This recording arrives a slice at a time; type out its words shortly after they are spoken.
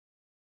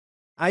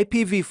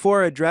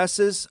IPv4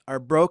 addresses are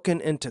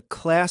broken into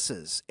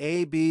classes,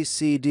 A, B,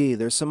 C, D.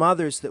 There's some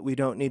others that we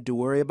don't need to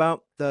worry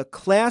about. The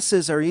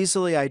classes are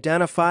easily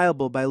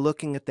identifiable by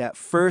looking at that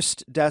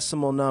first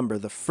decimal number,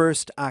 the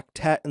first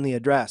octet in the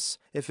address.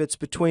 If it's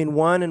between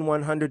 1 and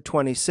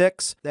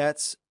 126,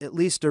 that's at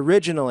least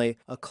originally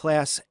a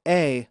Class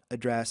A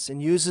address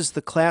and uses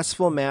the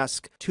Classful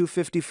mask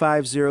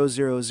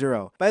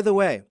 255000. By the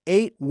way,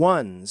 8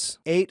 ones,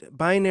 8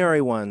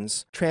 binary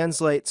ones,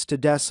 translates to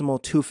decimal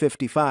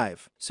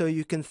 255. So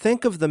you can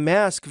think of the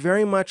mask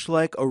very much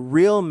like a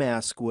real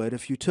mask would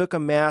if you took a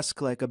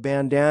mask like a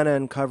bandana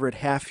and covered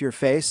half your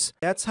face.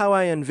 That's how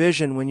I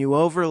envision when you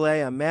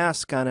overlay a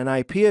mask on an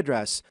IP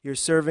address, you're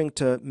serving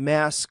to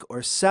mask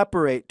or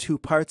separate two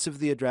parts of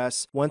the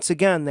address. Once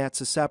again, that's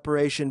a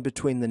separation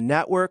between the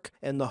network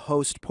and the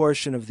host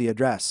portion of the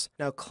address.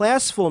 Now,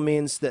 Classful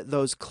means that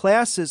those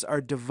classes are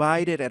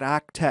divided at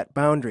octet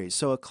boundaries.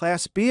 So a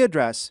Class B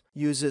address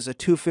uses a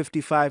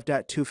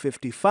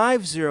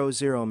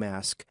 255.255.00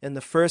 mask, and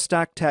the first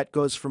octet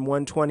goes from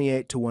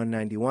 128 to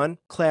 191.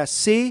 Class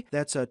C,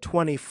 that's a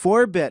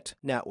 24-bit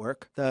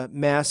network. The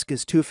mask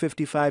is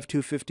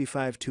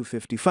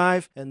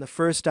 255.255.255, and the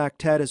first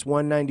octet is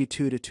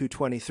 192 to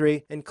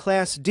 223. And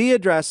Class D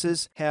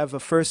addresses have a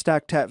first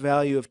octet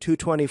value of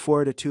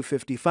 224 to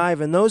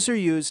 255, and those are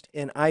used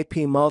in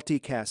IP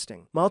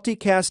multicasting.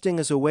 Multicasting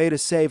is a way to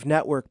save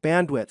network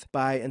bandwidth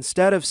by,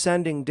 instead of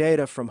sending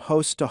data from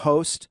host to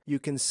host, you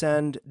can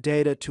send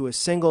data to a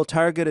single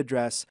target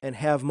address and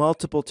have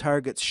multiple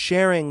targets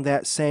sharing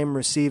that same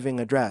receiving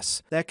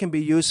address. That can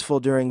be useful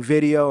during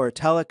video or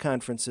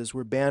teleconferences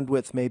where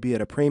bandwidth may be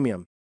at a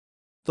premium.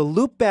 The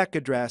loopback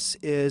address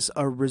is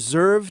a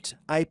reserved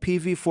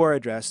IPv4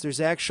 address.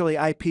 There's actually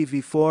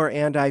IPv4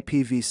 and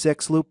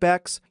IPv6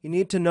 loopbacks. You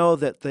need to know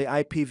that the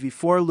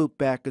IPv4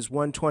 loopback is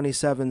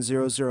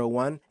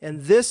 127.0.0.1,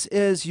 and this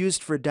is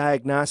used for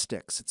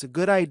diagnostics. It's a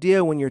good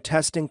idea when you're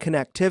testing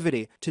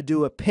connectivity to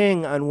do a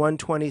ping on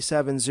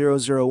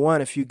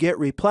 127.0.0.1. If you get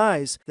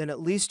replies, then at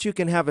least you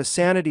can have a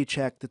sanity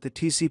check that the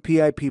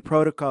TCP/IP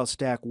protocol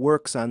stack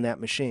works on that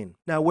machine.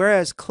 Now,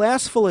 whereas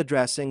classful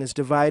addressing is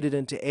divided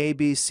into A,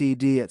 B, C,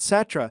 D,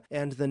 etc.,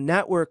 and the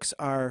networks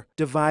are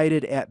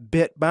divided at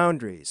bit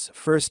boundaries,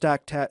 first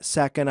octet,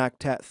 second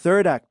octet,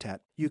 third octet,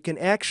 you can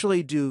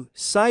actually do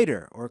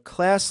CIDR, or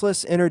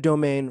classless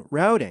interdomain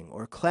routing,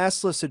 or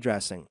classless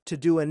addressing, to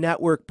do a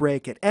network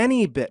break at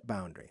any bit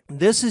boundary.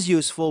 This is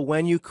useful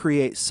when you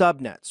create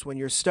subnets. When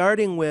you're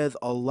starting with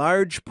a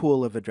large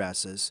pool of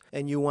addresses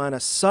and you want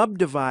to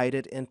subdivide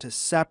it into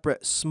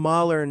separate,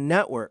 smaller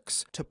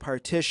networks to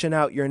partition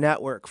out your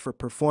network for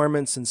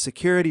performance and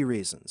security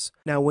reasons.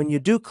 Now, when you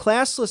do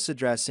classless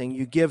addressing,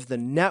 you give the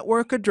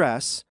network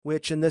address,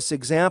 which in this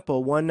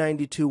example,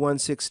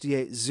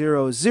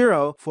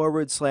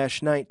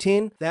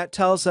 192.168.0.0/19, that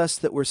tells us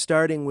that we're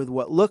starting with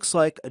what looks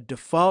like a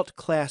default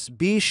Class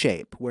B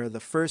shape, where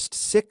the first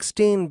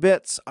 16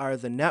 bits are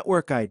the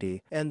network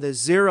ID, and the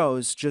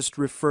zeros just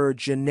refer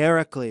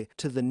generically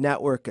to the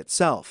network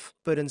itself.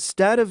 But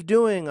instead of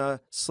doing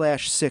a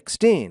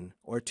 /16,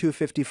 or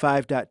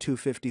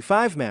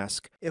 255.255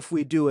 mask, if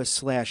we do a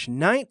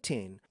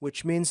 /19,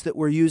 which means that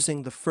we're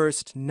using the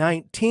first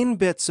 19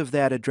 bits of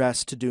that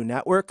address to do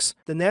networks,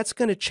 then that's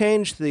going to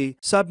change the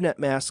subnet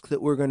mask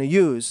that we're going to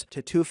use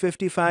to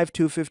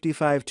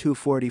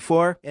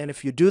 255.255.244. And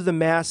if you do the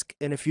mask,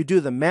 and if you do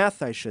the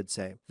math, I should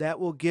say, that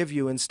will give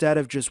you, instead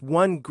of just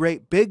one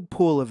great big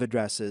pool of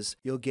addresses,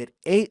 you'll get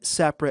 8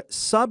 separate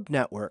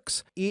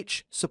subnetworks,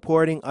 each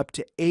supporting up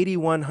to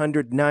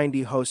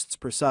 8,190 hosts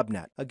per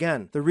subnet.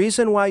 Again, the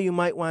reason why you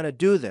might want to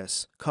do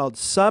this, called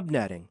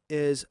subnetting,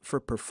 is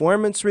for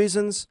performance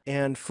reasons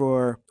and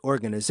for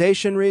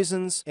organization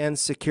reasons and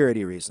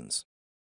security reasons.